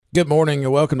Good morning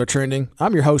and welcome to Trending.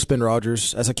 I'm your host, Ben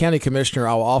Rodgers. As a county commissioner,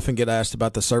 I will often get asked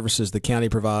about the services the county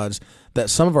provides that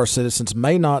some of our citizens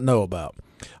may not know about.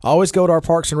 I always go to our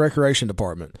Parks and Recreation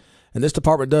Department, and this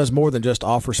department does more than just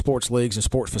offer sports leagues and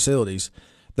sports facilities.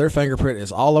 Their fingerprint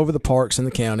is all over the parks in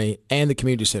the county and the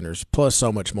community centers, plus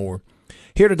so much more.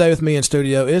 Here today with me in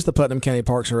studio is the Putnam County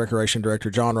Parks and Recreation Director,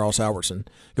 John Ross Albertson.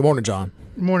 Good morning, John.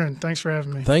 Good morning. Thanks for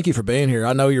having me. Thank you for being here.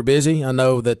 I know you're busy. I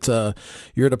know that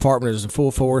your department is in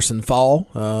full force in fall.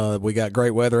 We got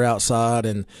great weather outside,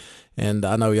 and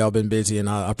I know y'all been busy, and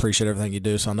I appreciate everything you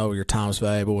do, so I know your time's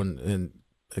valuable, and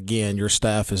again, your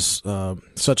staff is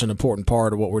such an important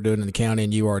part of what we're doing in the county,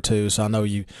 and you are too, so I know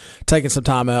you taking some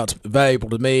time out is valuable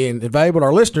to me and valuable to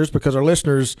our listeners because our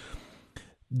listeners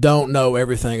don't know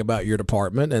everything about your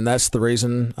department, and that's the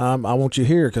reason I want you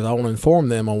here, because I want to inform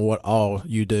them on what all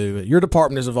you do. Your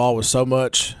department is involved with so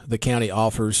much the county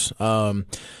offers,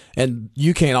 and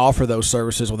you can't offer those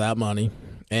services without money.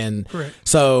 And Correct.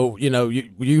 So,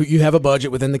 you have a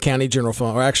budget within the county general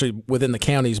fund, or actually within the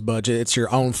county's budget. It's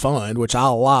your own fund, which I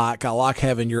like. I like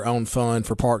having your own fund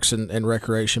for parks and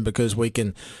recreation because we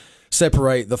can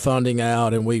separate the funding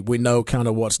out, and we know kind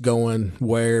of what's going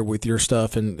where with your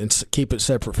stuff, and keep it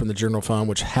separate from the general fund,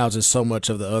 which houses so much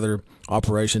of the other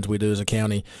operations we do as a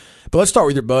county. But let's start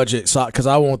with your budget, because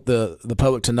I want the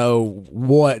public to know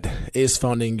what is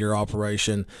funding your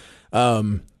operation,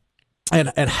 and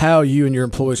how you and your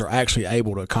employees are actually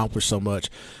able to accomplish so much.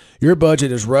 Your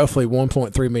budget is roughly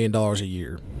 $1.3 million a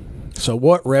year. So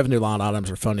what revenue line items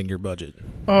are funding your budget?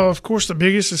 Of course, the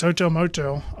biggest is hotel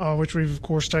motel, which we've, of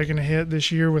course, taken a hit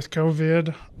this year with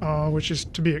COVID, which is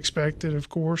to be expected, of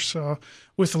course,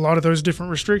 with a lot of those different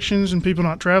restrictions and people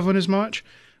not traveling as much.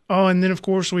 And then, of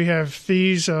course, we have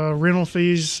fees, rental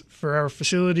fees for our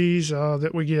facilities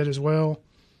that we get as well.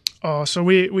 So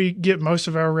we get most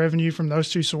of our revenue from those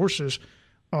two sources.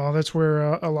 That's where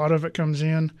a lot of it comes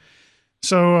in.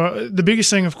 So the biggest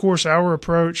thing, of course, our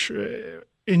approach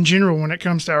in general when it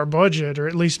comes to our budget, or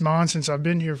at least mine since I've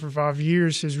been here for 5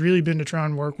 years, has really been to try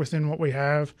and work within what we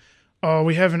have.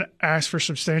 We haven't asked for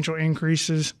substantial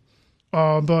increases,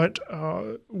 but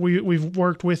we've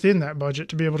worked within that budget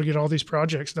to be able to get all these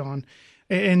projects done.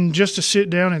 And just to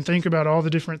sit down and think about all the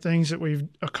different things that we've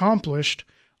accomplished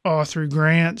through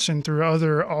grants and through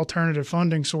other alternative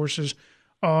funding sources,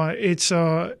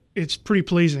 it's pretty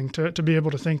pleasing to be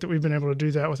able to think that we've been able to do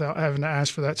that without having to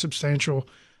ask for that substantial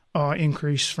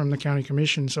increase from the county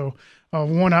commission. So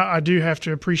one, I do have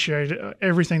to appreciate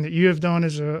everything that you have done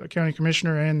as a county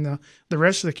commissioner and the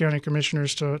rest of the county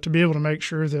commissioners to be able to make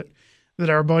sure that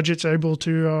our budget's able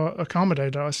to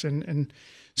accommodate us. And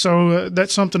so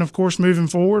that's something, of course, moving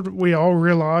forward, we all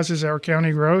realize as our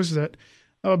county grows that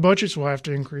budgets will have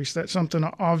to increase. That's something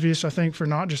obvious, I think, for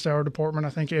not just our department, I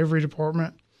think every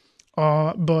department.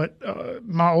 But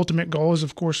my ultimate goal is,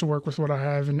 of course, to work with what I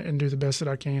have and do the best that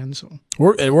I can. So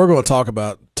we're going to talk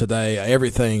about today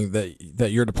everything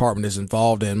that your department is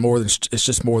involved in. It's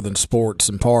just more than sports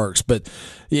and parks. But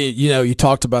you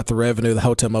talked about the revenue, the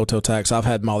hotel motel tax. I've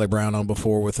had Molly Brown on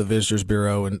before with the Visitors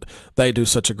Bureau, and they do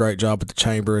such a great job at the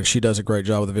chamber, and she does a great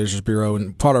job with the Visitors Bureau.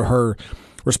 And part of her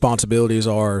responsibilities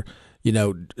are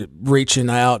reaching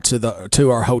out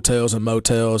to our hotels and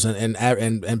motels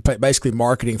and basically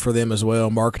marketing for them as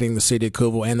well, marketing the city of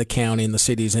Cookeville and the county and the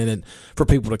cities in it for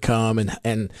people to come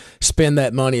and spend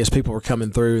that money as people are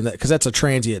coming through, because that's a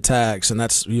transient tax, and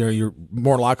that's you're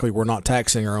more likely we're not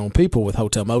taxing our own people with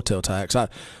hotel motel tax. I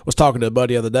was talking to a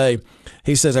buddy the other day.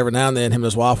 He says every now and then him and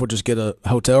his wife will just get a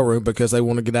hotel room because they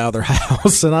want to get out of their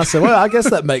house, and I said, well, I guess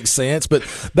that makes sense, but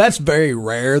that's very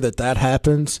rare that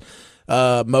happens.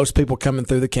 Most people coming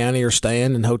through the county are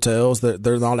staying in hotels.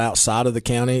 They're not outside of the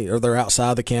county, or they're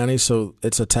outside the county, so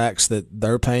it's a tax that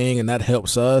they're paying, and that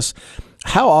helps us.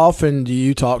 How often do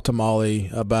you talk to Molly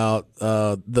about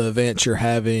the events you're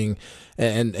having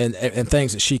and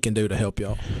things that she can do to help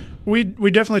y'all? We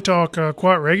definitely talk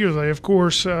quite regularly. Of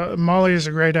course, Molly is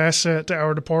a great asset to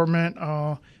our department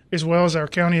as well as our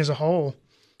county as a whole.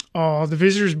 The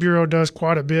Visitors Bureau does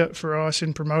quite a bit for us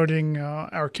in promoting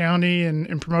our county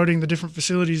and promoting the different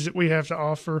facilities that we have to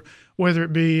offer, whether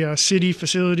it be city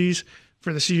facilities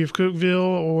for the city of Cookeville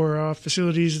or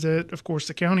facilities that, of course,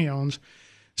 the county owns.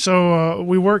 So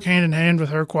we work hand in hand with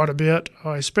her quite a bit,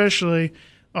 especially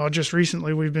just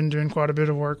recently we've been doing quite a bit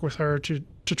of work with her to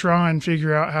try and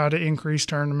figure out how to increase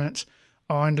tournaments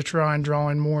and to try and draw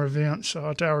in more events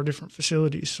to our different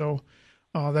facilities. So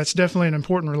that's definitely an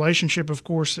important relationship, of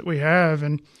course, that we have.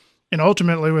 And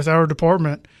ultimately with our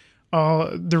department,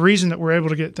 the reason that we're able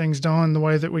to get things done the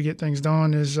way that we get things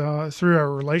done is through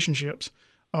our relationships.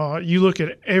 You look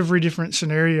at every different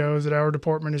scenario that our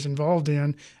department is involved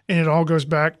in, and it all goes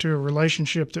back to a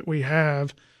relationship that we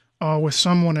have with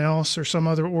someone else or some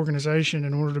other organization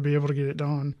in order to be able to get it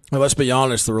done. Well, let's be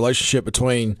honest, the relationship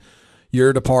between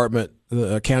your department,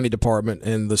 the county department,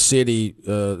 and the city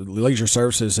leisure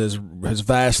services has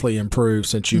vastly improved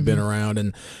since you've been around,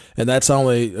 and that's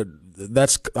only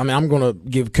I mean, I'm going to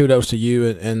give kudos to you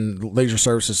and leisure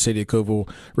services, City of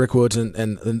Cookeville, Rick Woods,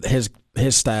 and his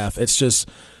staff. It's just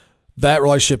that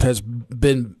relationship has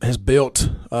built,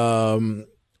 and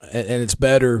it's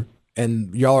better.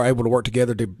 And y'all are able to work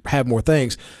together to have more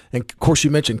things. And, of course, you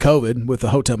mentioned COVID with the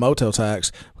hotel motel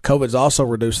tax. COVID's also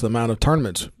reduced the amount of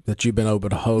tournaments that you've been able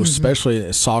to host,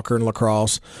 especially soccer and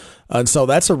lacrosse. And so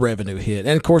that's a revenue hit.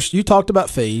 And, of course, you talked about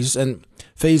fees, and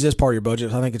fees is part of your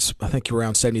budget. I think you're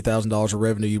around $70,000 of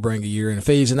revenue you bring a year in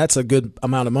fees, and that's a good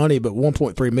amount of money, but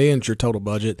 $1.3 million is your total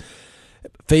budget.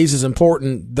 Fees is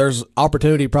important. There's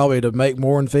opportunity probably to make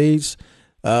more in fees.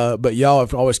 But y'all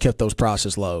have always kept those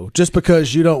prices low just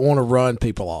because you don't want to run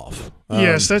people off.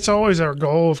 Yes, that's always our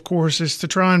goal, of course, is to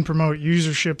try and promote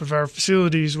usership of our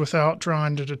facilities without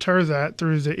trying to deter that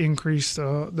through the increase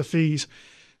the fees.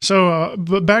 So,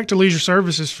 but back to leisure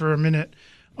services for a minute.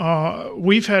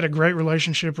 We've had a great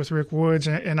relationship with Rick Woods,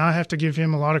 and I have to give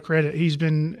him a lot of credit. He's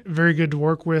been very good to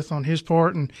work with on his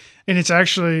part, and it's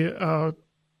actually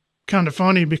kind of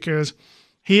funny because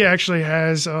he actually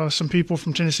has some people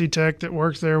from Tennessee Tech that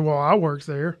work there while I work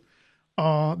there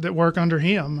that work under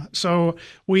him. So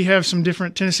we have some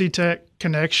different Tennessee Tech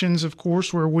connections, of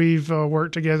course, where we've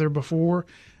worked together before.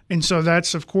 And so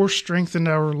that's, of course, strengthened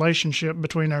our relationship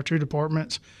between our two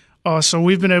departments. So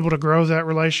we've been able to grow that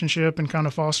relationship and kind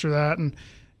of foster that and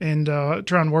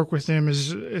try and work with them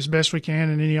as best we can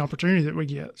in any opportunity that we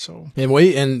get. So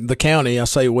and the county,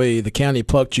 the county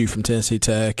plucked you from Tennessee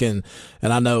Tech, and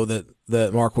I know that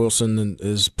Mark Wilson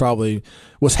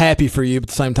was happy for you, but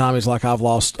at the same time, he's like, I've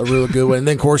lost a really good one. And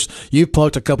then, of course, you've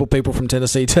plucked a couple people from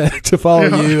Tennessee Tech to follow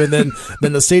you, and then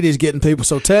the city's getting people.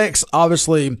 So Tech's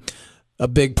obviously a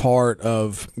big part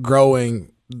of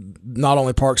growing not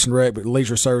only Parks and Rec, but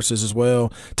leisure services as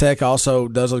well. Tech also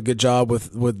does a good job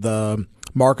with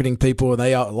marketing people, and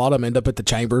a lot of them end up at the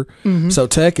chamber. So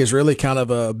Tech is really kind of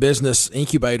a business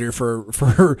incubator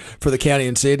for the county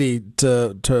and city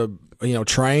to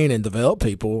train and develop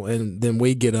people, and then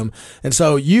we get them. And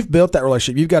so you've built that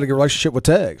relationship. You've got a good relationship with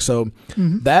Tech. So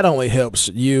that only helps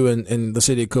you and the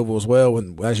city of Cookeville as well,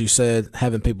 when, as you said,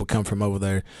 having people come from over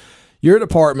there. Your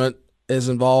department is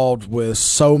involved with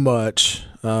so much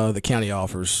the county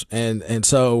offers. And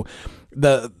so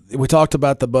we talked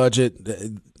about the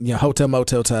budget, hotel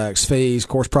motel tax, fees, of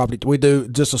course, property. We do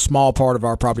just a small part of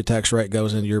our property tax rate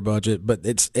goes into your budget, but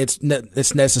it's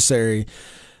necessary.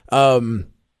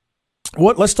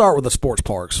 Let's start with the sports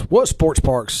parks. What sports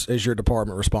parks is your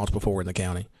department responsible for in the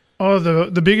county? Oh,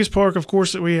 the biggest park, of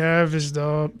course, that we have is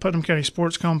the Putnam County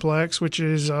Sports Complex, which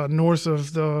is north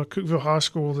of the Cookeville High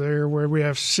School there, where we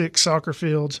have 6 soccer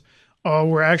fields.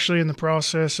 We're actually in the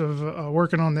process of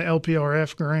working on the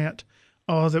LPRF grant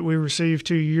that we received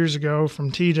 2 years ago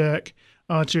from TDEC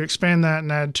to expand that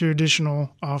and add 2 additional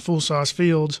full-size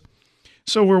fields.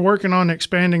 So we're working on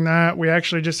expanding that. We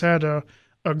actually just had a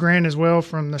grant as well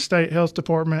from the state health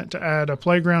department to add a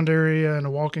playground area and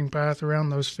a walking path around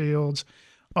those fields.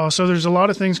 So there's a lot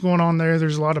of things going on there.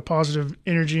 There's a lot of positive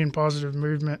energy and positive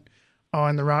movement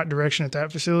in the right direction at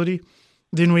that facility.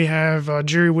 Then we have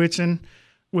Jerry Whitson,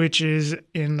 which is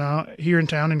here in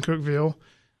town in Cookeville.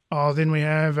 Then we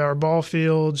have our ball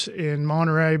fields in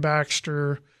Monterey,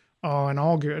 Baxter, and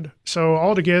Allgood. So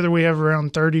altogether we have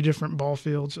around 30 different ball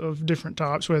fields of different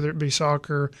types, whether it be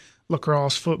soccer,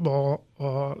 lacrosse, football,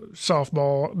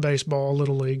 softball, baseball,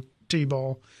 little league,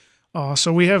 t-ball.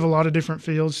 So we have a lot of different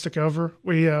fields to cover.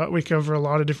 We cover a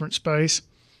lot of different space.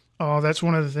 That's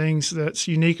one of the things that's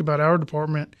unique about our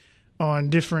department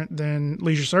and different than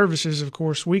leisure services. Of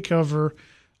course, we cover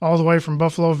all the way from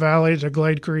Buffalo Valley to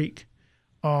Glade Creek,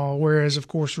 whereas, of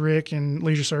course, Rick and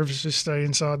leisure services stay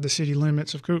inside the city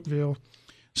limits of Cookeville.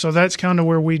 So that's kind of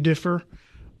where we differ.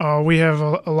 We have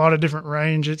a lot of different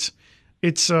range. It's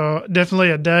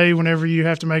definitely a day whenever you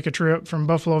have to make a trip from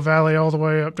Buffalo Valley all the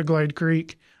way up to Glade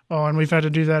Creek, and we've had to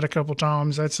do that a couple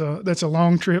times. That's a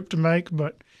long trip to make,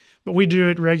 but we do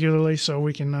it regularly so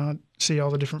we can see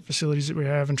all the different facilities that we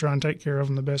have and try and take care of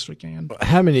them the best we can.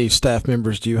 How many staff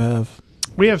members do you have?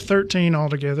 We have 13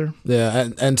 altogether. Yeah,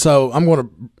 and so I'm going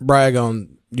to brag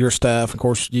on your staff, of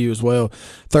course, you as well.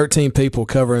 13 people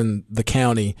covering the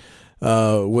county.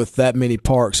 With that many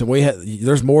parks, and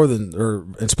there's more than, or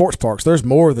in sports parks, there's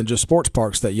more than just sports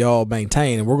parks that y'all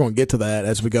maintain, and we're going to get to that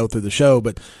as we go through the show.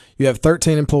 But you have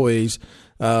 13 employees.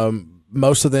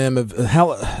 Most of them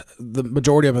the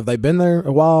majority of them, have they been there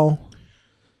a while?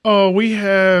 We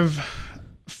have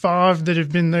 5 that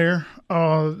have been there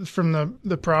from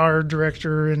the prior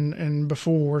director and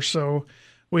before. So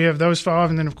we have those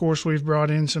 5, and then of course we've brought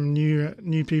in some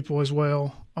new people as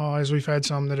well. As we've had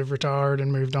some that have retired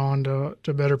and moved on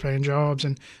to better paying jobs.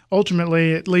 And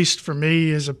ultimately, at least for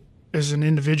me as an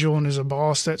individual and as a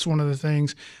boss, that's one of the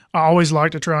things I always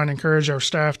like to try and encourage our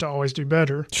staff to always do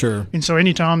better. Sure. And so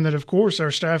anytime that, of course, our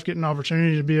staff get an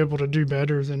opportunity to be able to do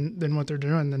better than what they're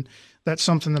doing, then that's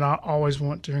something that I always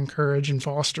want to encourage and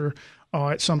foster.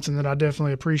 It's something that I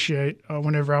definitely appreciate.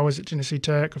 Whenever I was at Tennessee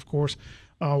Tech, of course,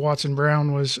 Watson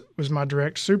Brown was my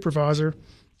direct supervisor.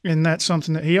 And that's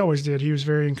something that he always did. He was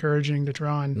very encouraging to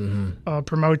try and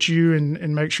promote you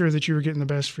and make sure that you were getting the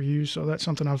best for you. So that's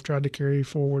something I've tried to carry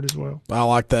forward as well. I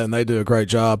like that, and they do a great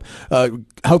job.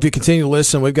 Hope you continue to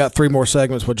listen. We've got 3 more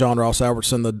segments with John Ross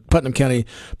Albertson, the Putnam County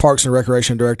Parks and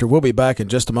Recreation Director. We'll be back in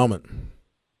just a moment.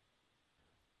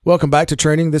 Welcome back to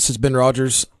Training. This is Ben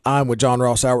Rodgers. I'm with John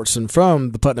Ross Albertson from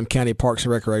the Putnam County Parks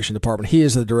and Recreation Department. He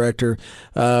is the director,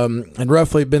 and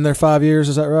roughly been there 5 years.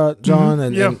 Is that right, John?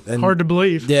 Mm-hmm. And hard to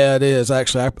believe. Yeah, it is.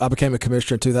 Actually, I became a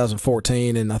commissioner in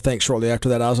 2014, and I think shortly after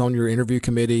that I was on your interview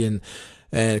committee and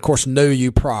of course knew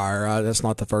you prior. That's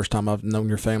not the first time I've known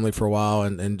your family for a while,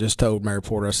 and just told Mayor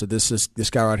Porter, I said, this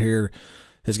guy right here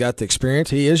has got the experience.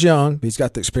 He is young. He's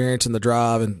got the experience and the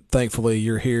drive, and thankfully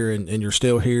you're here and you're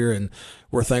still here, and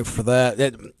we're thankful for that.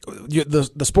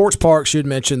 The sports parks you'd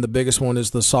mentioned, the biggest one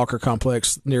is the soccer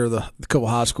complex near the Cobble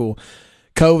High School.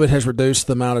 COVID has reduced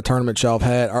the amount of tournaments y'all have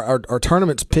had. Are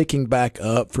tournaments picking back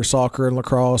up for soccer and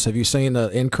lacrosse? Have you seen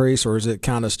an increase, or is it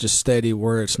kind of just steady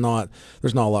where there's not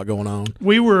a lot going on?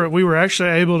 We were actually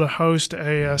able to host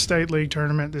a state league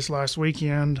tournament this last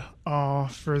weekend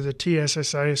for the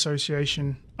TSSA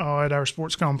Association at our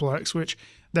sports complex, which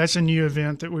that's a new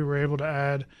event that we were able to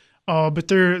add. But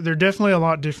they're definitely a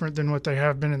lot different than what they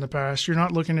have been in the past. You're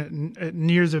not looking at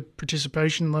near the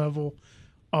participation level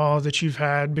that you've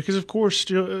had, because of course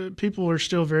still people are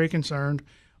still very concerned,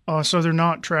 so they're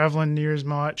not traveling near as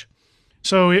much.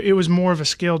 So it was more of a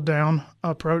scaled down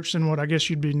approach than what I guess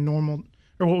you'd be normal,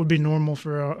 or what would be normal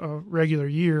for a regular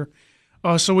year.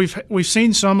 So we've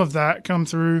seen some of that come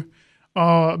through,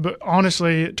 but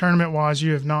honestly, tournament wise,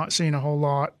 you have not seen a whole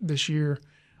lot this year.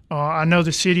 I know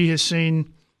the city has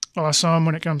seen some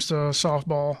when it comes to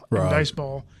softball and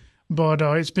baseball. But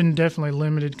it's been definitely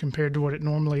limited compared to what it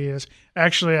normally is.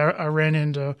 Actually, I ran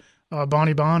into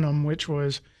Bonnie Bonham, which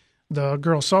was the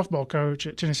girls softball coach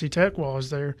at Tennessee Tech while I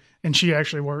was there, and she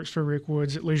actually works for Rick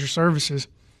Woods at Leisure Services.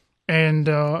 And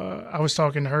I was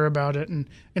talking to her about it, and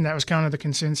that was kind of the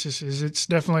consensus, is it's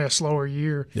definitely a slower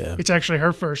year. Yeah. It's actually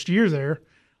her first year there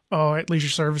at Leisure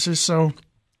Services, so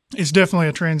it's definitely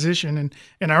a transition.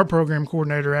 And our program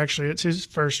coordinator, actually, it's his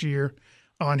first year.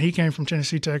 And he came from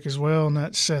Tennessee Tech as well, and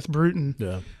that's Seth Bruton.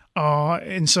 Yeah.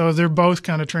 And so they're both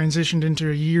kind of transitioned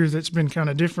into a year that's been kind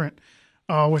of different,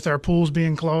 with our pools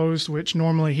being closed, which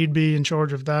normally he'd be in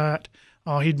charge of that.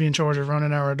 He'd be in charge of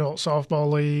running our adult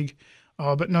softball league.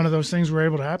 But none of those things were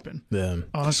able to happen.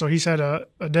 Yeah. So he's had a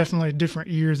definitely different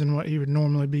year than what he would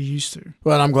normally be used to.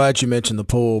 Well, and I'm glad you mentioned the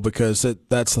pool, because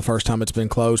that's the first time it's been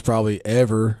closed probably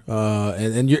ever.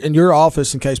 And your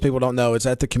office, in case people don't know, it's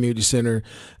at the community center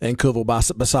in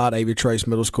Cookeville beside Avy Trace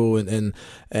Middle School. And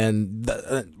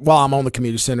while I'm on the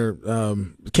community center,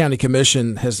 the county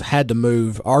commission has had to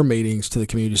move our meetings to the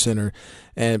community center,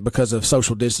 and because of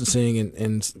social distancing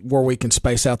and where we can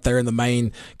space out there in the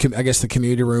main, I guess, the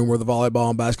community room where the volleyball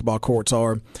and basketball courts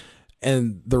are.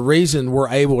 And the reason we're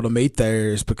able to meet there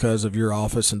is because of your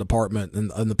office and department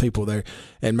and the people there.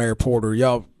 And Mayor Porter,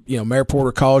 Mayor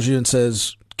Porter calls you and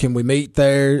says, can we meet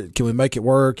there? Can we make it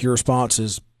work? Your response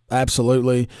is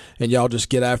absolutely. And y'all just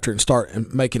get after it and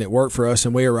start making it work for us.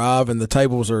 And we arrive, and the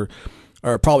tables are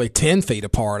probably 10 feet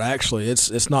apart. Actually,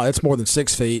 it's more than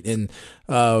 6 feet, and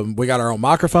we got our own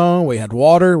microphone. We had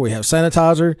water. We have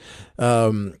sanitizer.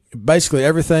 Basically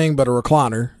everything but a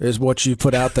recliner is what you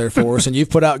put out there for us, and you've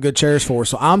put out good chairs for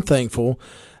us. So I'm thankful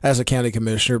as a county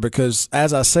commissioner, because,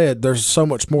 as I said, there's so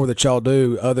much more that y'all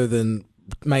do other than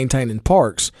maintaining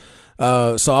parks.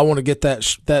 So I want to get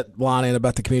that line in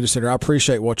about the community center. I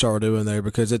appreciate what y'all are doing there,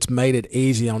 because it's made it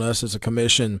easy on us as a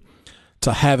commission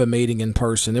to have a meeting in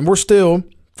person. And we're still,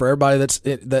 for everybody that's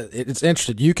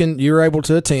interested, you're able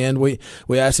to attend. We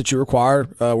ask that we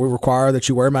require that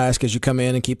you wear a mask as you come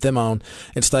in and keep them on,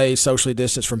 and stay socially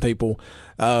distanced from people.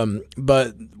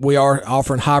 But we are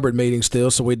offering hybrid meetings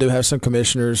still, so we do have some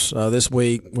commissioners. This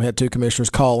week we had 2 commissioners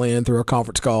call in through a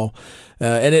conference call,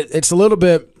 and it's a little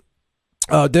bit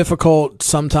difficult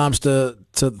sometimes to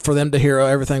for them to hear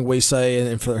everything we say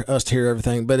and for us to hear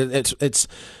everything. But it's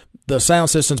the sound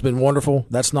system's been wonderful.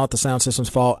 That's not the sound system's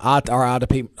fault. Our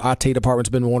IT department's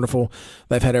been wonderful.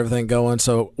 They've had everything going.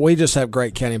 So we just have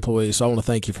great county employees. So I want to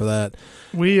thank you for that.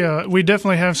 We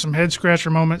definitely have some head scratcher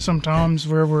moments sometimes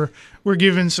where we're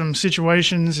given some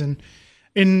situations,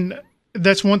 and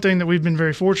that's one thing that we've been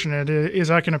very fortunate is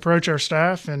I can approach our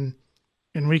staff and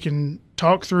we can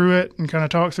talk through it and kind of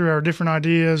talk through our different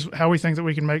ideas, how we think that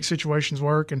we can make situations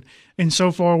work. And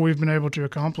so far we've been able to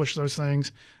accomplish those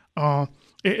things.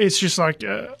 It's just like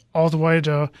all the way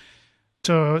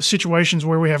to situations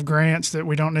where we have grants that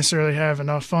we don't necessarily have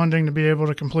enough funding to be able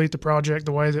to complete the project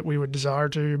the way that we would desire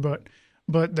to.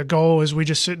 But the goal is we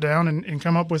just sit down and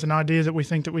come up with an idea that we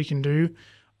think that we can do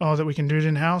it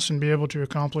in-house and be able to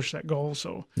accomplish that goal.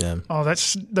 So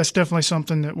that's definitely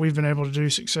something that we've been able to do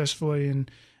successfully. And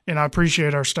I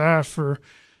appreciate our staff for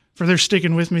their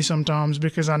sticking with me sometimes,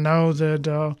 because I know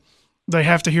that they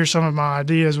have to hear some of my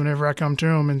ideas whenever I come to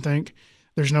them and think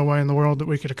there's no way in the world that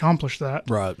we could accomplish that.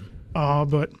 Right.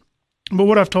 But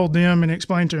what I've told them and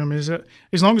explained to them is that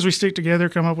as long as we stick together,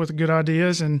 come up with good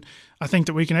ideas, and I think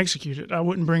that we can execute it. I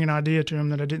wouldn't bring an idea to them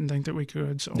that I didn't think that we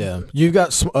could. So yeah, you've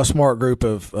got a smart group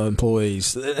of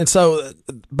employees. And so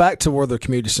back to where the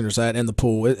community center's at and the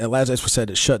pool, as we said,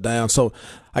 it's shut down. So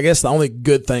I guess the only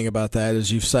good thing about that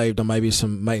is you've saved on maybe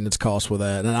some maintenance costs with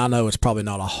that. And I know it's probably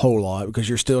not a whole lot because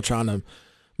you're still trying to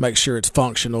make sure it's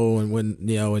functional, and when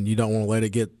and you don't want to let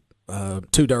it get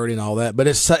too dirty and all that, but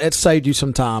it's saved you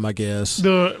some time, I guess.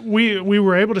 We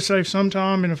were able to save some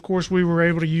time, and of course we were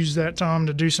able to use that time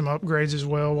to do some upgrades as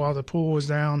well while the pool was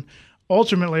down.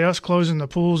 Ultimately, us closing the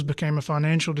pools became a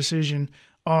financial decision.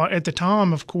 At the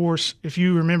time, of course, if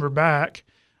you remember back,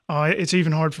 it's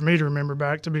even hard for me to remember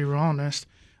back, to be real honest,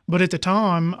 but at the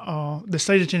time, the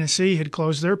state of Tennessee had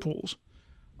closed their pools.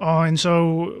 And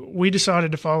so we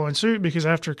decided to follow in suit, because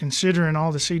after considering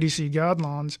all the CDC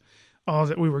guidelines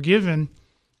that we were given,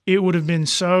 it would have been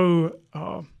so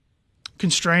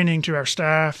constraining to our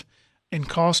staff and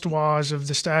cost-wise of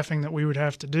the staffing that we would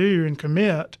have to do and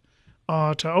commit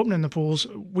to opening the pools.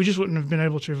 We just wouldn't have been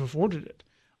able to have afforded it.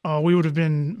 We would have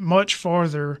been much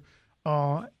farther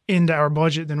into our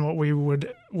budget than what we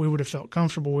would have felt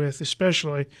comfortable with,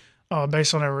 especially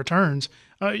based on our returns.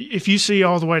 If you see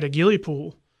all the way to Gilly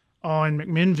Pool in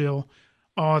McMinnville,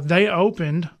 they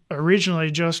opened originally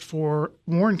just for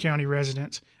Warren County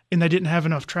residents, and they didn't have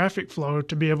enough traffic flow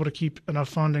to be able to keep enough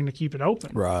funding to keep it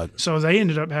open. Right. So they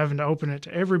ended up having to open it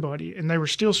to everybody, and they were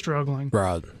still struggling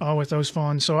with those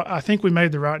funds. So I think we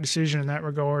made the right decision in that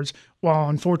regards. While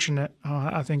unfortunate,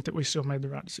 I think that we still made the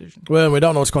right decision. Well, we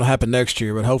don't know what's going to happen next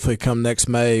year, but hopefully come next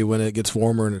May when it gets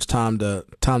warmer and it's time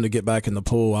to get back in the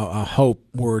pool, I hope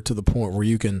we're to the point where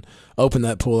you can open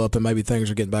that pool up and maybe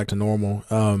things are getting back to normal.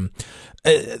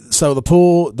 So the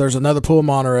pool, there's another pool in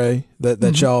Monterey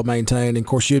that y'all maintain. And of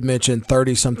course, you'd mentioned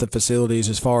 30-something facilities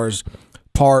as far as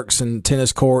parks and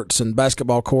tennis courts and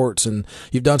basketball courts, and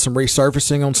you've done some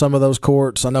resurfacing on some of those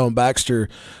courts. I know in Baxter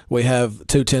we have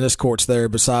 2 tennis courts there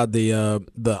beside the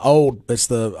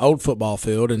old football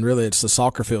field, and really it's the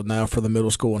soccer field now for the middle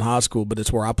school and high school, but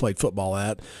it's where I played football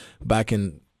at back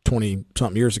in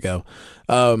 20-something years ago.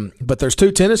 But there's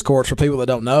 2 tennis courts for people that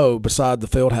don't know beside the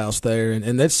field house there,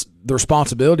 and that's the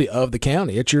responsibility of the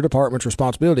county. It's your department's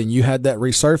responsibility, and you had that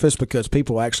resurfaced because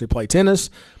people actually play tennis.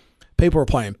 People are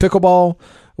playing pickleball,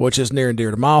 which is near and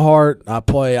dear to my heart. I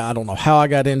don't know how I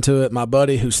got into it. My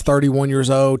buddy, who's 31 years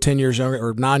old, 10 years younger,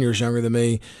 or 9 years younger than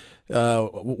me,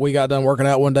 we got done working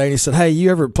out one day, and he said, "Hey, you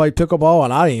ever played pickleball?"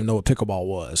 And I didn't even know what pickleball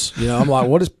was. I'm like,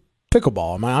 "What is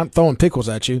pickleball?" I mean, I'm throwing pickles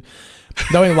at you.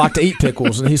 Don't even like to eat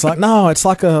pickles. And he's like, "No, it's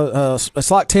like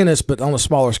it's like tennis, but on a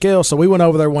smaller scale." So we went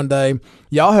over there one day.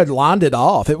 Y'all had lined it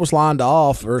off. It was lined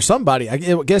off, or somebody, I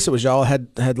guess it was y'all,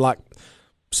 had like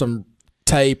some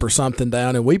tape or something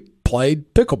down, and we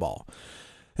played pickleball.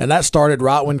 And that started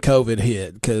right when COVID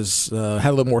hit, because had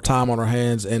a little more time on our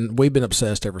hands, and we've been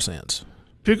obsessed ever since.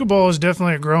 Pickleball is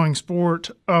definitely a growing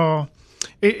sport.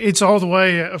 It's all the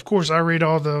way, of course, I read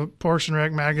all the Parks and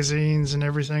Rec magazines and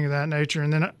everything of that nature,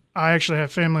 and then I actually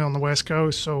have family on the West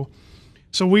Coast, so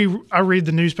I read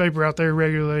the newspaper out there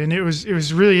regularly, and it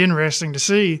was really interesting to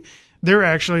see they're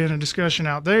actually in a discussion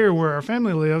out there where our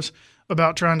family lives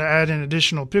about trying to add in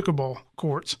additional pickleball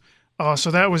courts.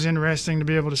 So that was interesting to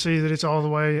be able to see that it's all the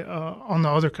way on the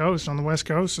other coast, on the West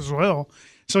Coast as well.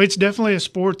 So it's definitely a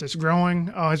sport that's growing.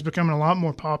 It's becoming a lot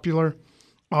more popular.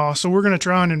 So we're going to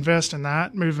try and invest in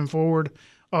that moving forward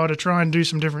to try and do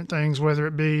some different things, whether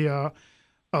it be a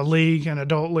league, an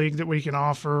adult league that we can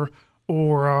offer,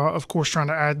 or, of course, trying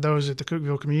to add those at the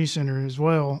Cookeville Community Center as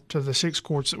well to the 6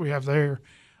 courts that we have there.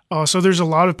 So there's a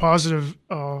lot of positive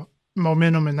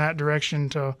momentum in that direction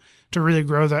to really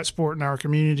grow that sport in our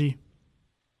community.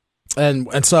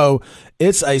 And so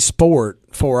it's a sport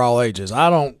for all ages. I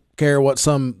don't care what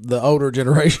the older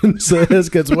generation says,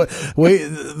 because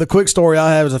the quick story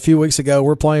I have is a few weeks ago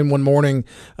we're playing one morning.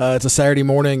 It's a Saturday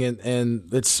morning,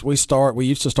 and we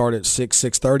used to start at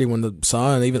 6:30 when the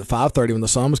sun, even at 5:30 when the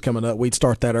sun was coming up. We'd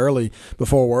start that early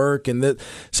before work, and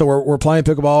so we're playing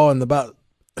pickleball, and about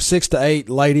 6 to 8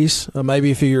 ladies,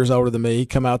 maybe a few years older than me,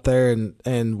 come out there,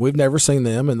 and we've never seen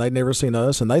them, and they'd never seen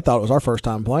us, and they thought it was our first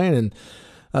time playing. And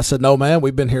I said, "No, man,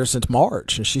 we've been here since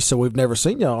March." And she said, "We've never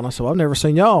seen y'all." And I said, "Well, I've never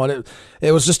seen y'all." And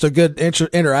it was just a good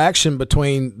interaction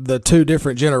between the two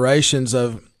different generations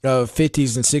of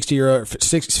 50s and 50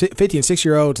 and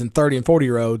 60-year-olds and 30 and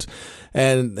 40-year-olds.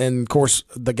 And of course,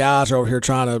 the guys are over here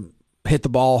trying to hit the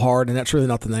ball hard, and that's really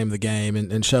not the name of the game,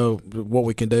 and show what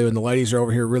we can do. And the ladies are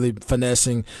over here really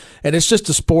finessing. And it's just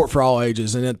a sport for all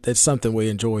ages, and it's something we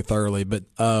enjoy thoroughly. But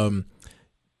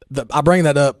I bring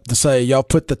that up to say y'all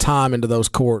put the time into those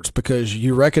courts because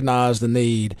you recognize the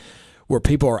need where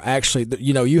people are actually,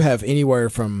 you have anywhere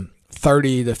from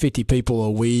 30 to 50 people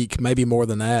a week, maybe more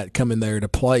than that, coming there to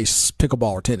play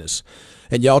pickleball or tennis.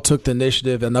 And y'all took the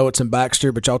initiative. I know it's in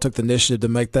Baxter, but y'all took the initiative to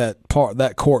make that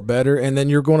court better, and then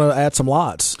you're going to add some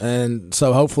lots. And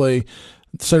so hopefully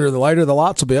sooner than later the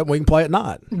lots will be up and we can play at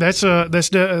night. That's going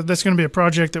to be a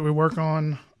project that we work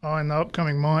on in the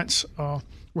upcoming months.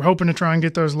 We're hoping to try and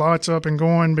get those lots up and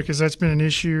going because that's been an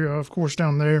issue, of course,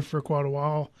 down there for quite a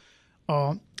while.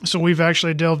 So we've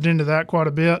actually delved into that quite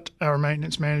a bit. Our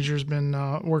maintenance manager's been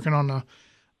working on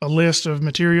a list of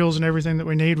materials and everything that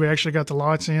we need. We actually got the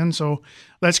lots in, so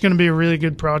that's going to be a really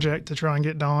good project to try and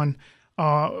get done.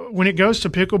 When it goes to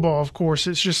pickleball, of course,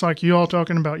 it's just like you all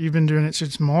talking about. You've been doing it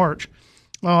since March.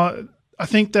 I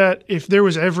think that if there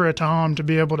was ever a time to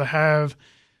be able to have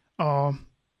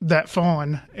that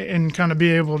fun and kind of be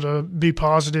able to be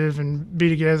positive and be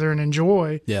together and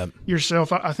enjoy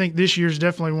yourself, I think this year's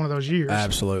definitely one of those years.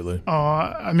 Absolutely.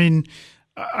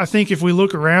 I think if we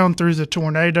look around through the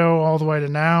tornado all the way to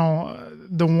now,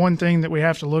 the one thing that we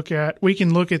have to look at, we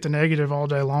can look at the negative all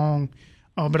day long,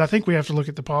 but I think we have to look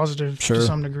at the positive to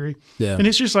some degree. Yeah. And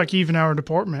it's just like even our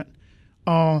department.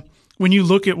 When you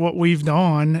look at what we've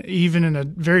done, even in a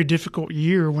very difficult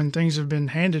year when things have been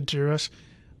handed to us,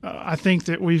 I think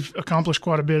that we've accomplished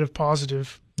quite a bit of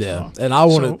positive. Yeah, and I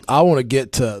want to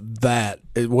get to that,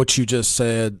 what you just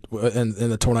said, and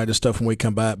the tornado stuff when we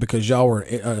come back, because y'all were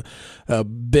a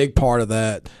big part of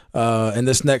that. In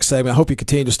this next segment, I hope you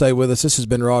continue to stay with us. This has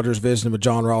been Rodgers visiting with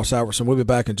John Ross Albertson. We'll be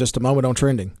back in just a moment on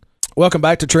Trending. Welcome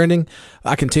back to Trending.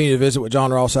 I continue to visit with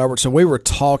John Ross Albertson. We were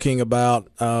talking about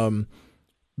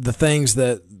the things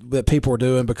that people were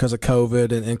doing because of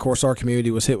COVID, and of course our community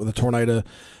was hit with a tornado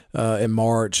in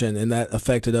March, and that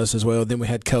affected us as well. Then we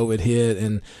had COVID hit,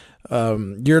 and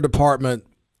your department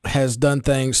has done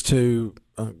things to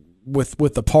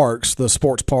with the parks, the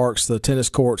sports parks, the tennis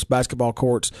courts, basketball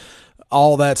courts,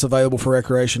 all that's available for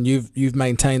recreation. You've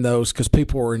maintained those because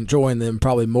people are enjoying them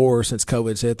probably more since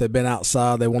COVID's hit. They've been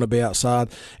outside, they want to be outside,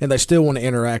 and they still want to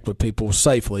interact with people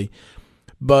safely.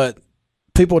 But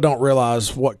people don't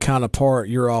realize what kind of part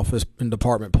your office and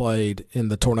department played in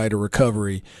the tornado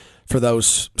recovery for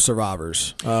those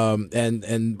survivors.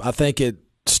 And I think it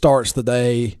starts the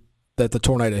day that the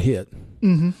tornado hit.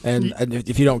 Mm-hmm. And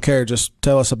if you don't care, just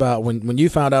tell us about when you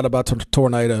found out about the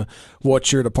tornado,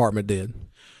 what your department did.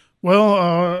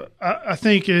 Well, I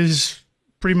think as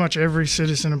pretty much every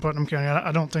citizen in Putnam County,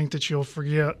 I don't think that you'll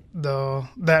forget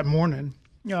that morning.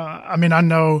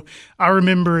 I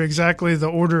remember exactly the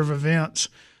order of events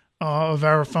of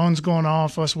our phones going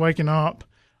off, us waking up,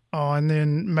 and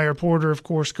then Mayor Porter, of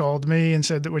course, called me and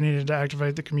said that we needed to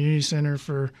activate the community center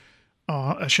for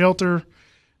a shelter.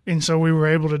 And so we were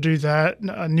able to do that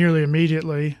nearly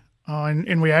immediately.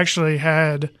 And we actually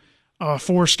had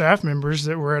 4 staff members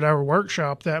that were at our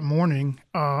workshop that morning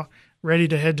ready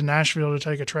to head to Nashville to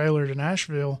take a trailer to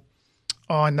Nashville.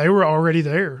 And they were already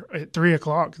there at 3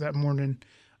 o'clock that morning.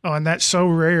 And that's so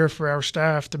rare for our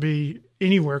staff to be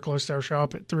anywhere close to our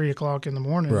shop at 3 o'clock in the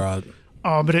morning. Right.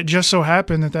 But it just so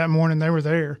happened that morning they were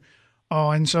there.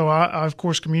 And so I, of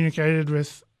course, communicated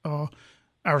with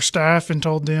our staff and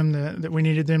told them that we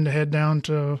needed them to head down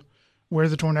to where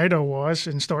the tornado was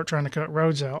and start trying to cut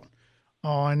roads out.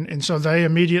 And so they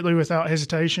immediately, without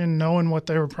hesitation, knowing what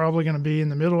they were probably going to be in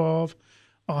the middle of,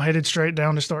 headed straight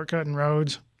down to start cutting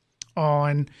roads.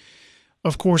 And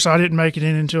of course, I didn't make it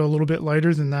in until a little bit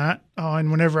later than that.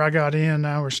 And whenever I got in,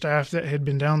 our staff that had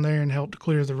been down there and helped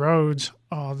clear the roads,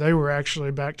 they were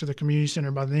actually back to the community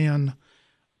center by then.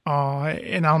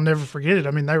 And I'll never forget it.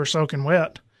 I mean, they were soaking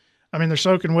wet. I mean, they're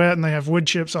soaking wet and they have wood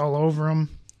chips all over them.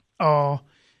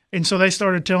 And so they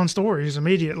started telling stories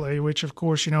immediately, which, of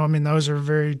course, I mean, those are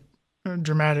very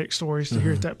dramatic stories to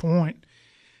hear at that point.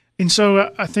 And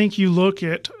so I think you look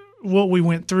at what we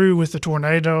went through with the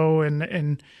tornado,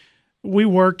 and we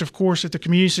worked, of course, at the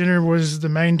community center was the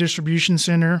main distribution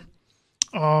center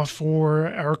for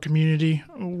our community.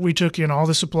 We took in all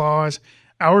the supplies.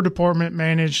 Our department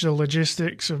managed the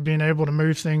logistics of being able to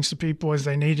move things to people as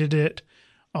they needed it,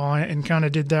 and kind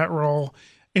of did that role.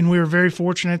 And we were very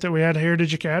fortunate that we had a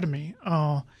Heritage Academy,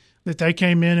 that they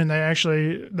came in and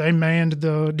they manned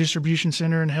the distribution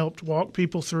center and helped walk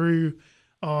people through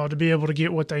to be able to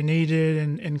get what they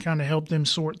needed and kind of help them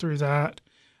sort through that.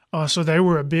 So they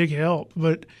were a big help.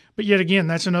 But yet again,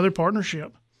 that's another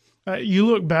partnership. You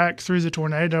look back through the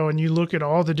tornado and you look at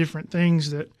all the different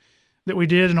things that we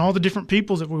did and all the different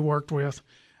people that we worked with.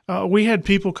 We had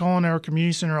people calling our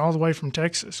community center all the way from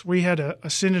Texas. We had a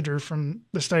senator from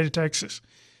the state of Texas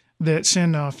that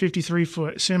sent a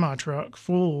 53-foot semi-truck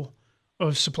full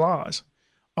of supplies.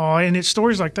 And it's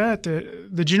stories like that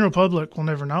the general public will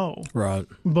never know. Right.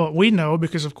 But we know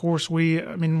because, of course, we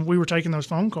were taking those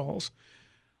phone calls.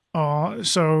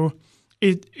 So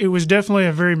it was definitely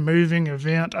a very moving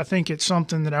event. I think it's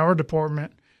something that our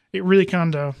department, it really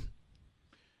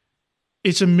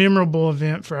it's a memorable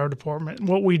event for our department.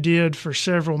 What we did for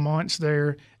several months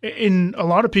there, and a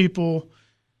lot of people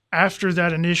after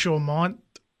that initial month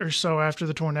or so after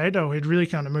the tornado had really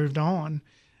kind of moved on.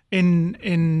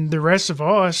 And the rest of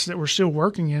us that were still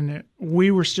working in it,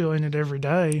 we were still in it every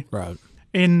day. Right.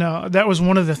 And that was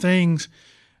one of the things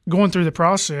going through the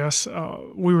process.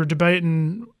 We were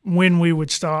debating when we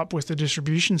would stop with the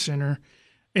distribution center.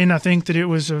 And I think that it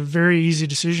was a very easy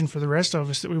decision for the rest of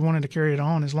us that we wanted to carry it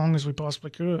on as long as we possibly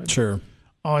could. Sure.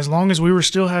 As long as we were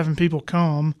still having people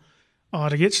come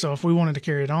to get stuff, we wanted to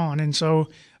carry it on. And so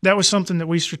that was something that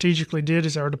we strategically did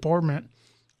as our department.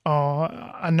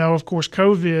 I know, of course,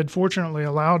 COVID fortunately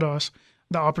allowed us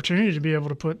the opportunity to be able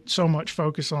to put so much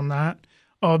focus on that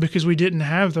because we didn't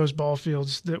have those ball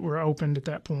fields that were opened at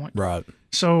that point. Right.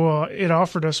 So it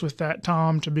offered us with that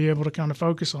time to be able to kind of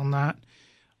focus on that.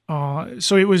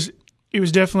 So it was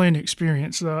definitely an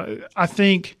experience. I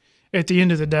think at the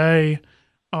end of the day,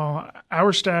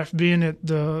 our staff being at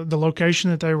the location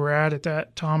that they were at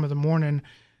that time of the morning,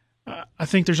 I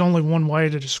think there's only one way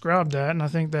to describe that, and I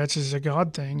think that's as a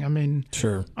God thing. I mean,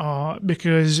 sure,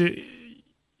 because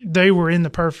they were in the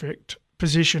perfect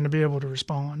position to be able to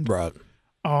respond. Right.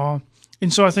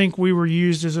 And so I think we were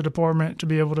used as a department to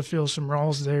be able to fill some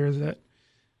roles there that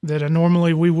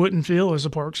normally we wouldn't fill as a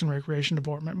Parks and Recreation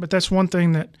department. But that's one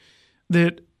thing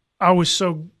that I was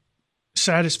so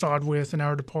satisfied with in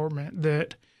our department,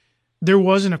 that there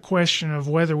wasn't a question of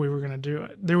whether we were going to do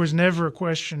it. There was never a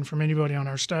question from anybody on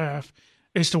our staff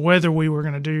as to whether we were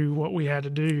going to do what we had to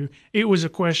do. It was a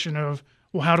question of,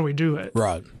 well, how do we do it?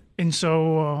 Right. And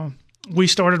so we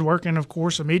started working, of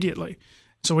course, immediately.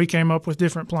 So we came up with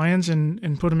different plans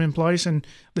and put them in place, and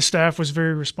the staff was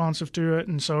very responsive to it,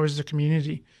 and so is the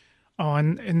community.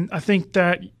 And I think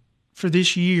that for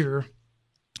this year,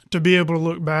 to be able to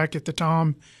look back at the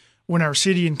time when our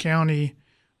city and county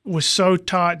was so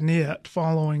tight-knit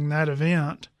following that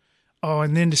event,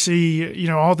 and then to see,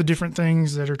 all the different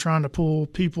things that are trying to pull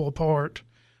people apart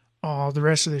the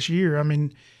rest of this year. I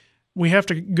mean, we have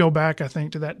to go back, I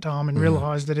think, to that time and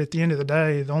realize that at the end of the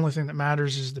day, the only thing that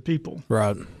matters is the people.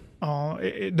 Right.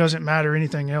 It doesn't matter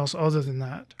anything else other than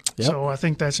that. Yep. So I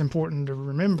think that's important to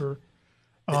remember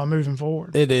moving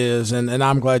forward. It is, and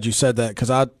I'm glad you said that,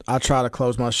 because I try to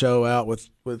close my show out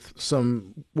with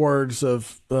some words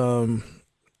of,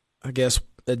 I guess,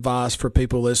 advice for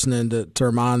people listening to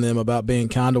remind them about being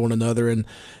kind to one another. And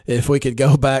if we could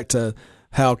go back to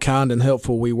how kind and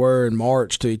helpful we were in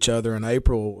March to each other in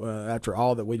April after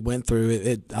all that we went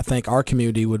through, I think our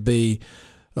community would be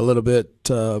a little bit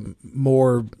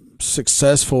more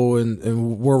successful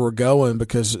in where we're going,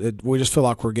 because we just feel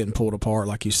like we're getting pulled apart,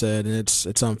 like you said, and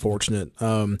it's unfortunate.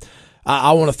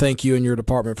 I want to thank you and your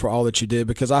department for all that you did,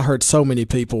 because I heard so many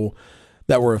people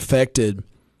that were affected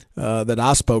that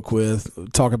I spoke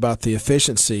with talk about the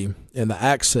efficiency and the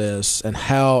access and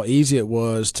how easy it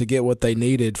was to get what they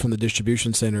needed from the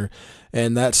distribution center,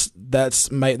 and that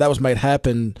was made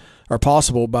happen or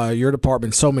possible by your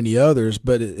department and so many others.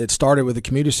 But it started with the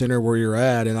community center where you're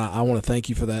at, and I want to thank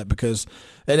you for that, because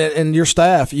and your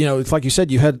staff, it's like you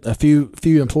said, you had a few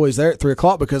employees there at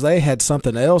 3:00 because they had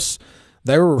something else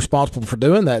they were responsible for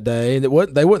doing that day, and they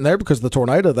weren't there because of the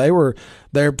tornado. They were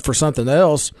there for something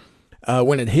else.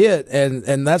 when it hit,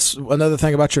 and that's another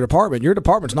thing about your department. Your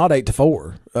department's not 8 to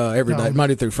 4 every day,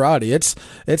 Monday through Friday.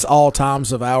 It's all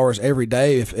times of hours every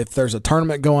day. If there's a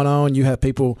tournament going on, you have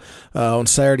people on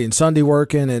Saturday and Sunday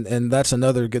working, and that's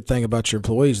another good thing about your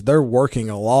employees. They're working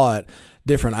a lot,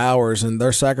 different hours, and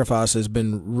their sacrifice has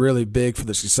been really big for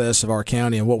the success of our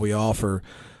county and what we offer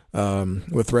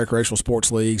with recreational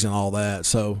sports leagues and all that.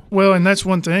 So well, and that's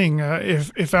one thing.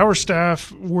 If our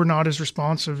staff were not as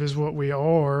responsive as what we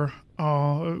are,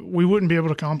 we wouldn't be able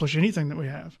to accomplish anything that we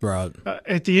have. Right.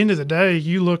 At the end of the day,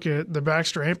 you look at the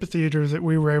Baxter Amphitheater that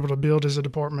we were able to build as a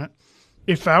department.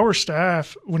 If our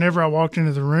staff, whenever I walked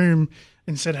into the room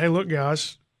and said, "Hey, look,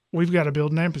 guys, we've got to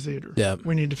build an amphitheater. Yeah.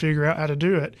 We need to figure out how to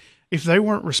do it." If they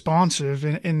weren't responsive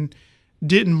and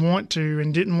didn't want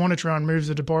to try and move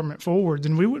the department forward,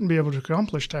 then we wouldn't be able to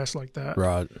accomplish tasks like that.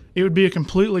 Right. It would be a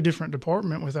completely different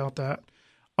department without that.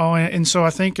 And so I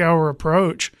think our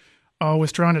approach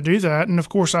with trying to do that, and of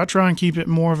course I try and keep it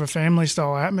more of a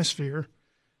family-style atmosphere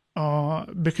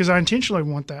because I intentionally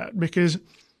want that. Because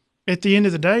at the end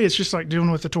of the day, it's just like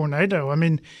dealing with a tornado. I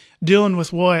mean, dealing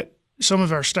with what some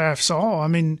of our staff saw. I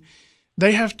mean,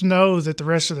 they have to know that the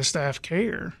rest of the staff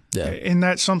care. Yeah. And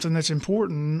that's something that's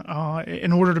important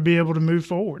in order to be able to move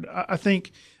forward. I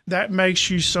think that makes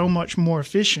you so much more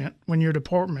efficient when your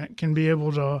department can be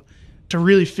able to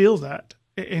really feel that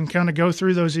and kind of go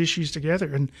through those issues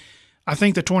together. And I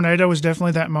think the tornado was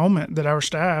definitely that moment that our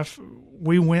staff,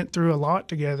 we went through a lot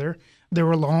together. There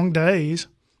were long days.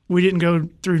 We didn't go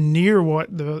through near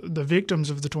what the victims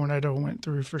of the tornado went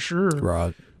through for sure.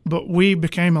 Right. But we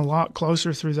became a lot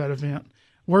closer through that event.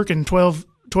 Working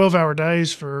 12-hour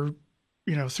days for,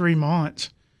 3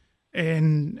 months,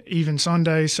 and even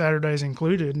Sundays, Saturdays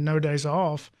included, no days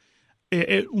off.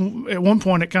 At one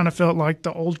point, it kind of felt like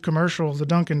the old commercial, the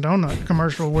Dunkin' Donut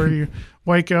commercial, where you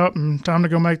wake up and time to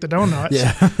go make the donuts.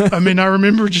 Yeah. I mean, I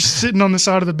remember just sitting on the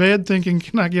side of the bed thinking,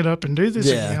 can I get up and do this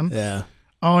again? Yeah.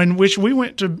 In which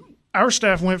our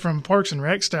staff went from Parks and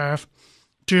Rec staff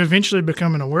to eventually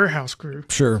becoming a warehouse crew.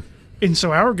 Sure. And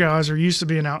so our guys are used to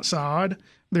being outside.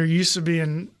 They're used to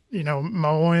being,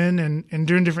 mowing and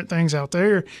doing different things out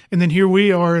there. And then here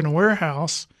we are in a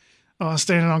warehouse,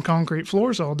 standing on concrete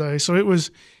floors all day. So it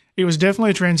was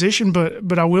definitely a transition.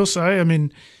 But I will say, I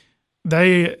mean,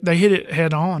 they hit it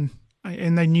head on,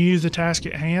 and they knew the task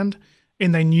at hand,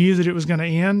 and they knew that it was going to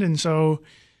end. And so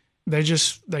they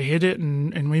hit it,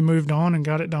 and we moved on and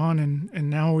got it done. And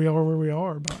now we are where we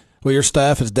are. But. Well, your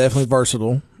staff is definitely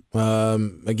versatile.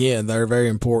 Again, they're very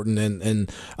important,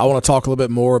 and I want to talk a little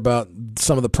bit more about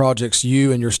some of the projects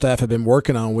you and your staff have been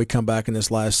working on when we come back in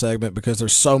this last segment, because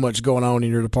there's so much going on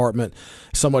in your department,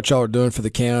 so much y'all are doing for the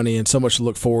county, and so much to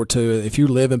look forward to. If you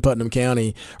live in Putnam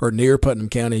County or near Putnam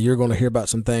County, you're going to hear about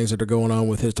some things that are going on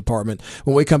with his department.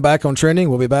 When we come back on Trending,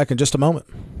 we'll be back in just a moment.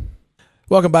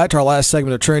 Welcome back to our last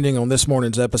segment of Trending on this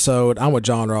morning's episode. I'm with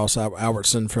John Ross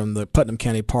Albertson from the Putnam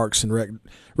County Parks and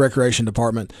Recreation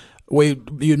Department.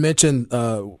 You had mentioned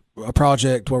a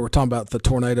project where we're talking about the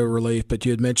tornado relief, but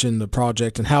you had mentioned the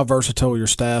project and how versatile your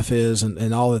staff is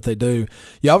and all that they do.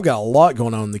 Y'all have got a lot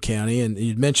going on in the county, and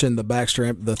you'd mentioned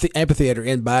the amphitheater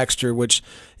in Baxter, which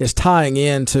is tying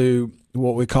into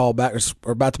what we call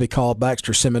about to be called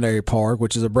Baxter Seminary Park,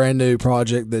 which is a brand new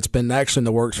project that's been actually in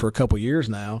the works for a couple years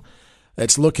now.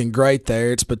 It's looking great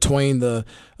there. It's between the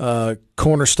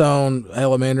Cornerstone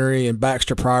Elementary and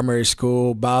Baxter Primary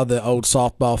School by the old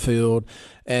softball field,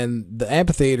 and the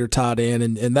amphitheater tied in,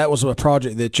 and that was a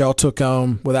project that y'all took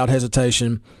on without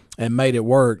hesitation and made it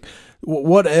work.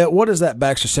 What is that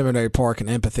Baxter Seminary Park and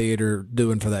amphitheater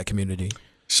doing for that community?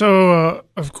 So,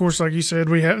 of course, like you said,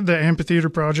 we have the amphitheater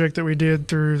project that we did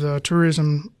through the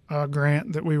tourism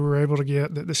grant that we were able to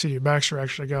get, that the city of Baxter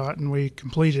actually got, and we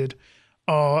completed.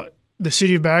 The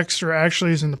city of Baxter actually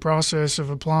is in the process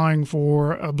of applying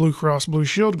for a Blue Cross Blue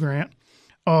Shield grant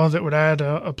that would add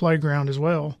a playground as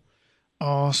well,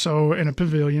 so in a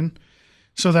pavilion.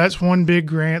 So that's one big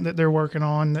grant that they're working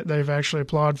on that they've actually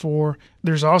applied for.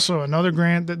 There's also another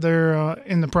grant that they're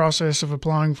in the process of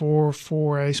applying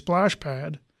for a splash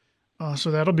pad.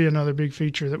 So that'll be another big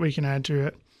feature that we can add to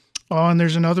it. And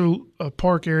there's another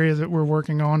park area that we're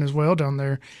working on as well down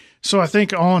there. So I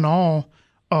think all in all,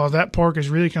 that park is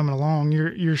really coming along.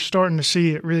 You're starting to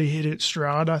see it really hit its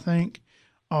stride, I think.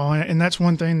 And that's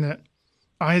one thing that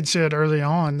I had said early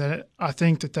on, that I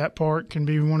think that park can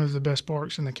be one of the best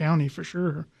parks in the county for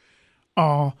sure.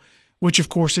 Which, of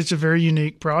course, it's a very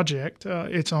unique project.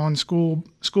 It's on school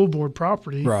board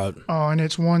property. Right. And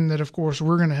it's one that, of course,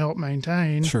 we're going to help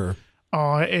maintain. Sure.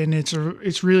 And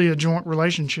it's really a joint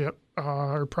relationship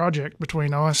or project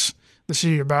between us, the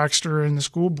city of Baxter, and the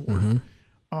school board.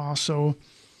 Mm-hmm. So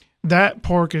that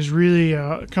park is really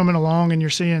coming along, and you're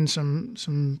seeing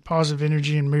some positive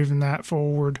energy and moving that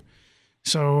forward.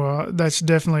 So that's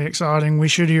definitely exciting. We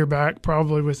should hear back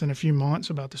probably within a few months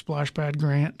about the splash pad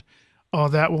grant.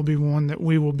 That will be one that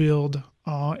we will build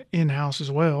in-house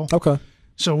as well. Okay.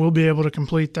 So we'll be able to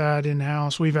complete that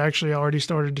in-house. We've actually already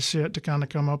started to sit to kind of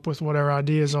come up with what our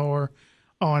ideas are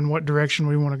and what direction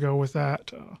we want to go with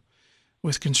that,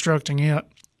 with constructing it,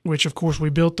 which, of course, we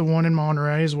built the one in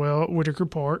Monterey as well at Whitaker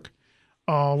Park.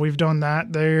 We've done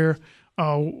that there.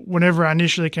 Whenever I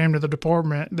initially came to the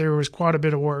department, there was quite a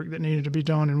bit of work that needed to be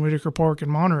done in Whitaker Park in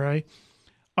Monterey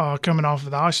coming off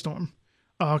of the ice storm,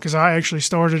 because I actually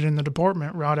started in the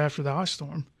department right after the ice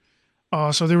storm.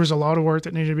 So there was a lot of work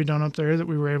that needed to be done up there that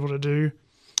we were able to do.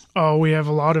 We have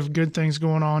a lot of good things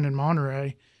going on in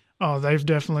Monterey. They've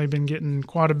definitely been getting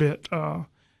quite a bit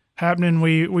happening.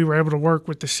 We were able to work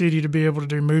with the city to be able to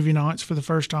do movie nights for the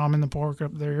first time in the park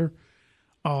up there.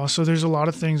 So there's a lot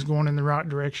of things going in the right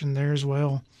direction there as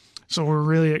well. So we're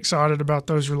really excited about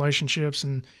those relationships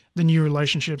and the new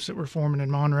relationships that we're forming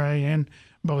in Monterey and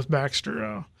both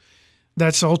Baxter.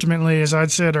 That's ultimately, as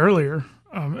I'd said earlier,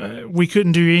 we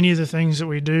couldn't do any of the things that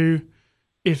we do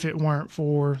if it weren't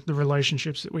for the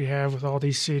relationships that we have with all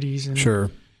these cities and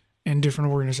Sure. and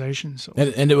different organizations. So.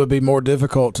 And it would be more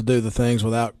difficult to do the things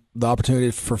without the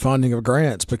opportunity for funding of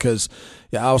grants, because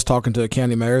I was talking to a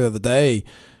county mayor the other day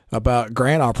about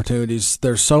grant opportunities.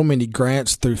 There's so many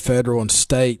grants through federal and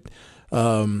state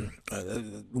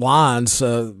lines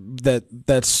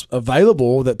that's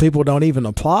available that people don't even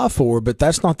apply for, but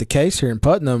that's not the case here in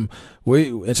Putnam.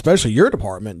 Especially your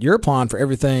department, you're applying for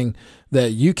everything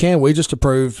that you can. We just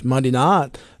approved Monday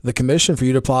night the commission for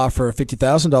you to apply for a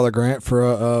 $50,000 grant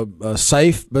for a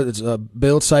safe, but it's a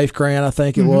build safe grant, I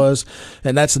think it was,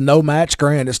 and that's a no match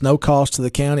grant. It's no cost to the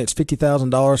county. It's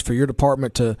 $50,000 for your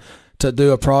department to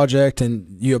do a project, and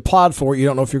you applied for it. You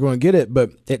don't know if you're going to get it,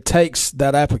 but it takes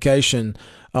that application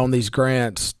on these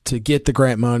grants to get the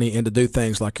grant money and to do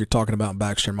things like you're talking about in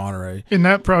Baxter and Monterey. In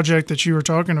that project that you were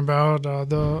talking about,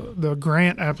 the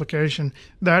grant application,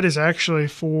 that is actually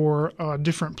for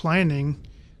different planning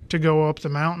to go up the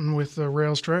mountain with the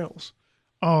rails trails.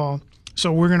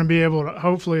 So we're going to be able to,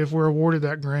 hopefully if we're awarded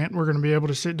that grant, we're going to be able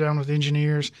to sit down with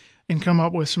engineers and come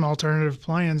up with some alternative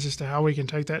plans as to how we can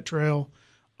take that trail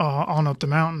on up the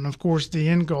mountain. Of course, the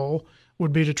end goal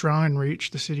would be to try and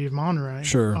reach the city of Monterey,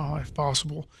 sure, if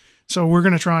possible. So we're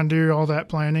going to try and do all that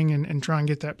planning and try and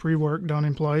get that pre-work done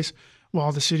in place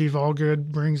while the city of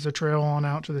Allgood brings the trail on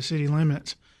out to the city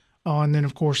limits. And then,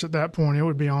 of course, at that point, it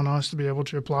would be on us to be able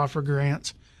to apply for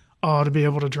grants to be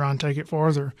able to try and take it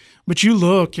farther. But you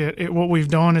look at what we've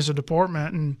done as a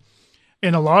department,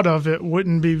 and a lot of it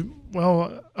wouldn't be,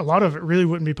 well, a lot of it really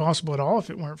wouldn't be possible at all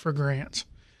if it weren't for grants.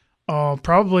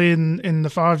 Probably in the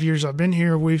 5 years I've been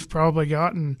here, we've probably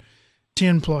gotten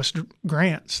 10 plus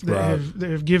grants that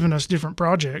have given us different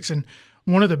projects. And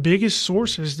one of the biggest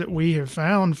sources that we have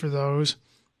found for those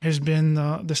has been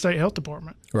the state health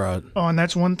department. Right. And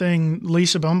that's one thing.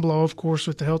 Lisa Bumblow, of course,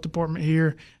 with the health department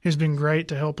here, has been great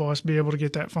to help us be able to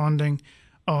get that funding.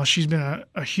 She's been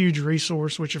a huge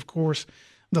resource, which, of course,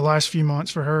 the last few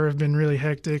months for her have been really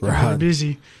hectic and really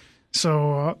busy.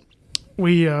 So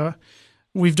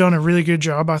we've done a really good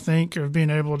job, I think, of being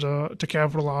able to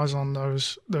capitalize on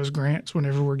those grants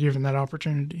whenever we're given that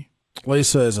opportunity.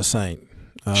 Lisa is a saint.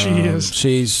 She is.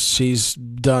 She's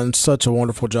done such a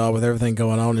wonderful job with everything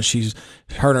going on, and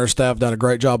her and her staff done a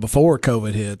great job before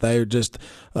COVID hit. They just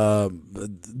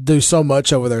do so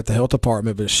much over there at the health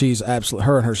department, but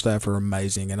her and her staff are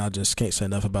amazing, and I just can't say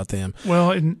enough about them. Well,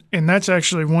 and that's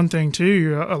actually one thing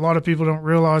too. A lot of people don't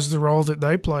realize the role that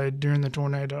they played during the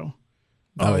tornado.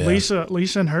 Lisa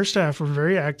and her staff were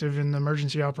very active in the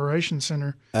Emergency Operations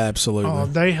Center.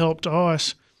 Absolutely. They helped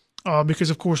us because,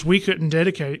 of course, we couldn't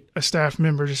dedicate a staff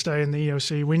member to stay in the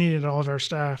EOC. We needed all of our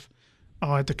staff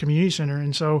at the community center.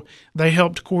 And so they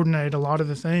helped coordinate a lot of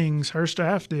the things her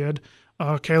staff did.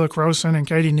 Kayla Croson and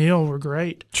Katie Neal were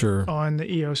great on the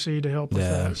EOC to help with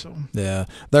that. So. Yeah,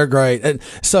 they're great. And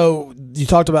so you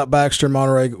talked about Baxter and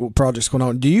Monterey projects going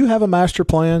on. Do you have a master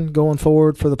plan going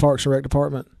forward for the Parks and Rec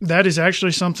Department? That is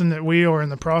actually something that we are in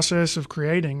the process of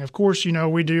creating. Of course,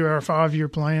 we do our 5-year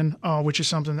plan, which is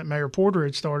something that Mayor Porter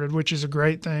had started, which is a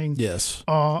great thing. Yes.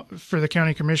 For the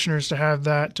county commissioners to have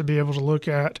that to be able to look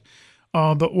at.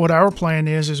 But what our plan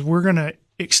is we're going to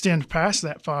extend past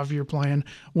that 5-year plan.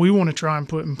 We want to try and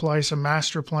put in place a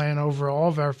master plan over all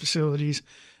of our facilities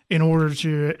in order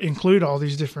to include all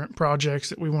these different projects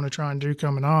that we want to try and do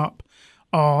coming up.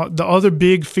 The other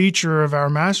big feature of our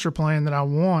master plan that I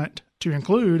want to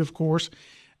include, of course,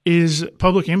 is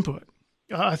public input.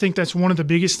 I think that's one of the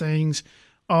biggest things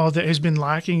that has been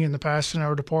lacking in the past in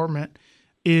our department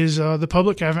is the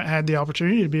public haven't had the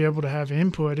opportunity to be able to have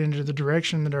input into the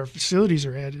direction that our facilities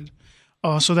are headed.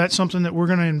 So that's something that we're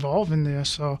going to involve in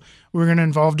this. We're going to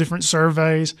involve different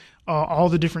surveys. All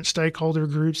the different stakeholder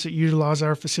groups that utilize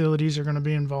our facilities are going to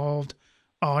be involved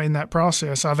in that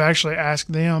process. I've actually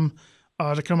asked them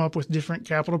to come up with different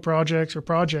capital projects or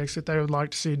projects that they would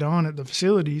like to see done at the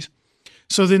facilities.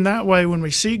 So then that way, when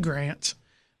we see grants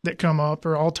that come up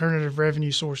or alternative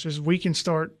revenue sources, we can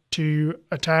start to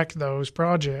attack those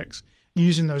projects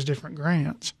using those different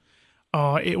grants.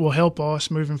 It will help us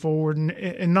moving forward,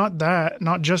 and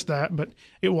not just that, but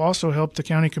it will also help the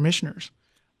county commissioners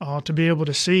to be able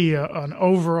to see an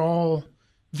overall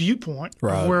viewpoint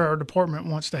of where our department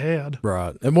wants to head.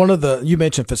 Right. And you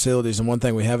mentioned facilities, and one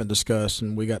thing we haven't discussed,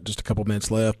 and we got just a couple minutes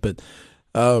left, but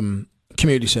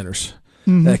community centers.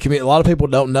 Mm-hmm. A lot of people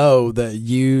don't know that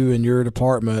you and your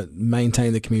department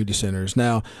maintain the community centers.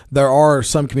 Now, there are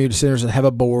some community centers that have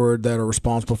a board that are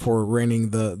responsible for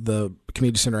renting the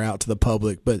community center out to the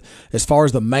public. But as far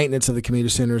as the maintenance of the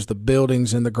community centers, the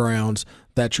buildings and the grounds,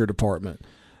 that's your department.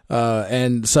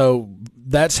 And so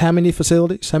that's how many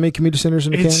facilities, how many community centers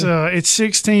in the county? It's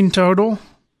 16 total.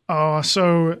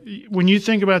 So when you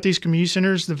think about these community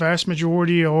centers, the vast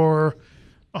majority are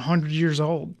 100 years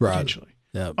old, potentially.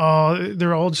 Yep.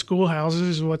 They're old schoolhouses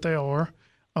is what they are,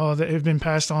 that have been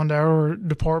passed on to our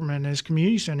department as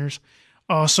community centers.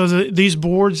 So these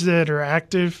boards that are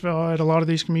active at a lot of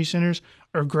these community centers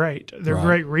are great. They're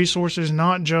great resources,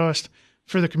 not just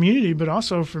for the community, but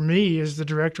also for me as the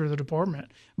director of the department.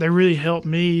 They really help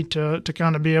me to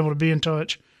kind of be able to be in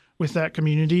touch with that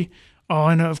community.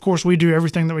 And of course, we do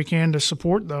everything that we can to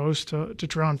support those, to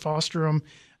try and foster them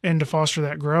and to foster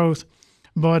that growth.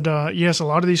 But yes, a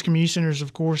lot of these community centers,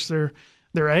 of course,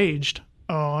 they're aged,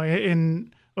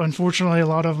 and unfortunately, a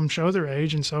lot of them show their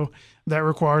age, and so that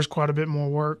requires quite a bit more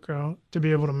work to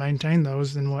be able to maintain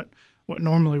those than what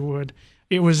normally would.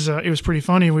 It was pretty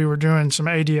funny. We were doing some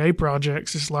ADA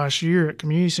projects this last year at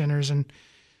community centers, and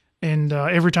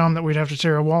every time that we'd have to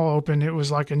tear a wall open, it was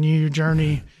like a new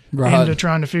journey into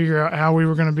trying to figure out how we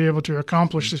were going to be able to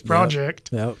accomplish this project.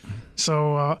 Yep.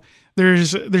 So.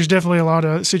 There's definitely a lot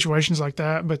of situations like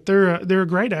that, but they're a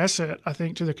great asset, I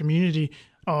think, to the community,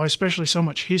 especially so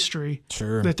much history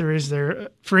that there is there.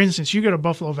 For instance, you go to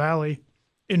Buffalo Valley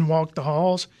and walk the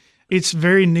halls. It's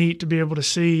very neat to be able to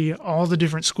see all the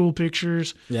different school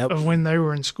pictures of when they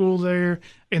were in school there,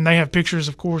 and they have pictures,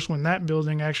 of course, when that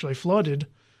building actually flooded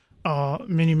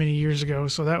many, many years ago.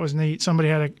 So that was neat.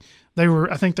 Somebody I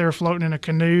think they were floating in a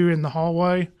canoe in the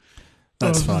hallway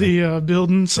of the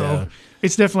building. So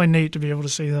it's definitely neat to be able to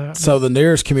see that. So the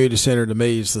nearest community center to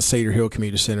me is the Cedar Hill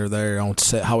Community Center there on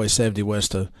Highway 70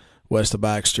 west of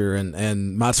Baxter,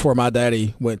 and that's where my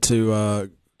daddy went to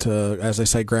as they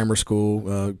say grammar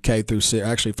school, K through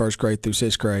actually first grade through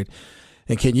sixth grade.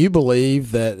 And can you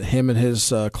believe that him and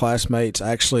his classmates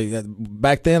actually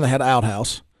back then they had an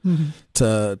outhouse. Mm-hmm.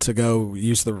 To go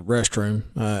use the restroom,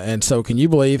 and so can you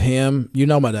believe him? You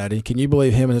know my daddy. Can you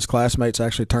believe him and his classmates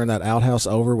actually turned that outhouse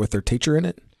over with their teacher in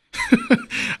it?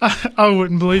 I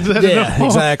wouldn't believe that. Yeah,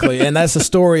 exactly. And that's a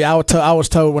story I was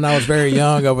told when I was very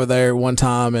young over there one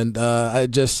time, and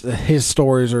his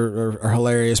stories are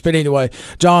hilarious. But anyway,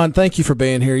 John, thank you for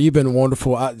being here. You've been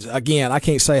wonderful. I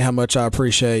can't say how much I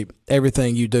appreciate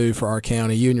everything you do for our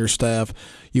county. You and your staff.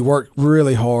 You work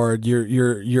really hard.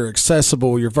 You're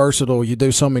accessible. You're versatile. You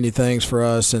do so many things for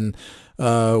us, and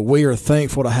we are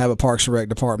thankful to have a Parks and Rec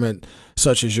department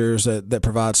such as yours that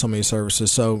provides so many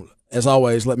services. So, as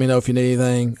always, let me know if you need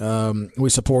anything. We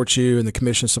support you, and the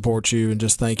commission supports you, and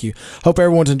just thank you. Hope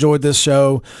everyone's enjoyed this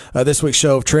show, this week's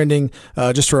show of Trending.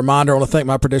 Just a reminder, I want to thank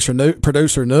my producer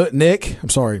Nick. I'm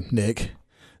sorry, Nick.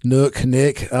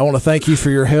 I want to thank you for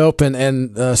your help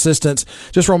and assistance.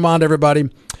 Just remind everybody,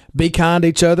 be kind to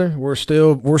each other. We're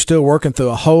still working through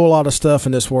a whole lot of stuff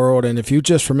in this world, and if you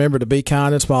just remember to be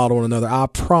kind and smile to one another, I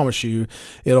promise you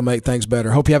it'll make things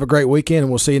better. Hope you have a great weekend, and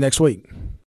we'll see you next week.